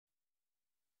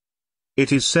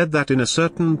It is said that in a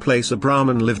certain place a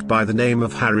Brahman lived by the name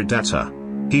of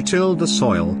Haridatta. He tilled the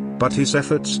soil, but his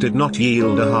efforts did not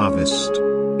yield a harvest.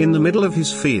 In the middle of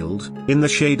his field, in the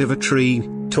shade of a tree,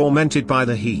 tormented by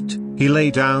the heat, he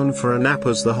lay down for a nap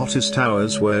as the hottest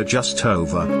hours were just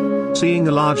over. Seeing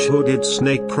a large hooded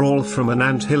snake crawl from an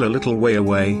anthill a little way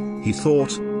away, he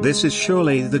thought, "This is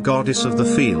surely the goddess of the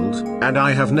field, and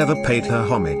I have never paid her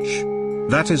homage.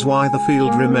 That is why the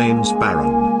field remains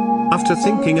barren." After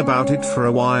thinking about it for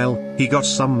a while, he got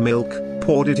some milk,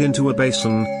 poured it into a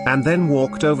basin, and then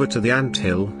walked over to the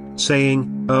anthill, saying,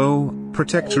 "Oh,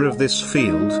 protector of this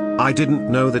field, I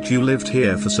didn't know that you lived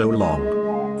here for so long.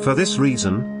 For this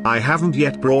reason, I haven't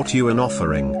yet brought you an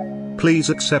offering. Please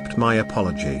accept my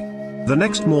apology." The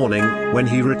next morning, when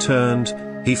he returned,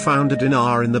 he found a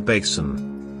dinar in the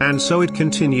basin. And so it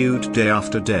continued day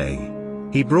after day.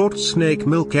 He brought snake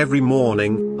milk every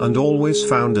morning, and always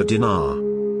found a dinar.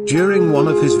 During one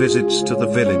of his visits to the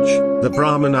village, the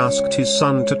Brahmin asked his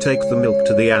son to take the milk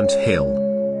to the anthill.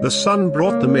 The son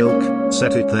brought the milk,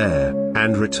 set it there,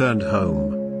 and returned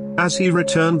home. As he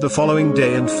returned the following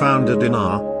day and found a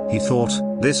dinar, he thought,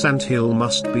 "This anthill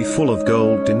must be full of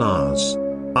gold dinars.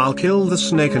 I'll kill the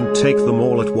snake and take them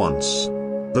all at once."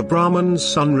 The Brahman's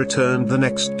son returned the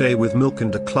next day with milk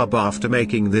and a club after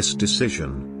making this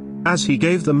decision. As he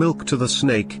gave the milk to the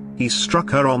snake, he struck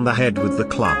her on the head with the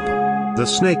club. The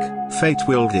snake, fate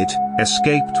willed it,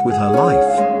 escaped with her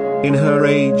life. In her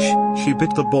rage, she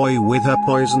bit the boy with her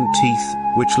poisoned teeth,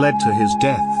 which led to his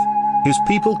death. His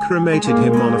people cremated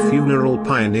him on a funeral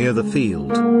pyre near the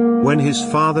field. When his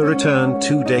father returned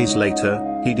 2 days later,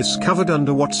 he discovered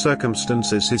under what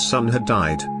circumstances his son had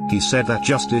died. He said that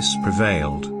justice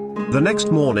prevailed. The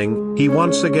next morning, he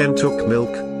once again took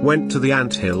milk, went to the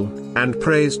anthill, and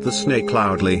praised the snake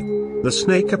loudly. The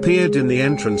snake appeared in the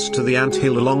entrance to the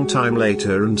anthill a long time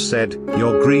later and said,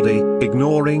 "You're greedy,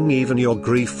 ignoring even your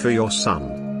grief for your son.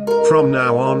 From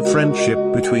now on, friendship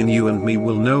between you and me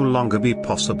will no longer be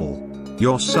possible.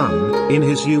 Your son, in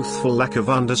his youthful lack of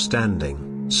understanding,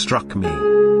 struck me.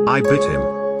 I bit him.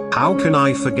 How can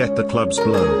I forget the club's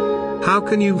blow? How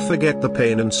can you forget the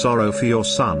pain and sorrow for your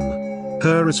son?"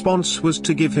 Her response was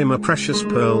to give him a precious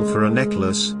pearl for a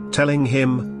necklace, telling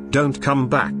him, "Don't come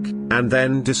back," and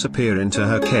then disappear into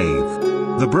her cave.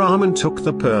 The Brahmin took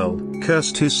the pearl,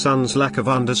 cursed his son's lack of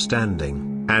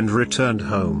understanding, and returned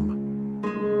home.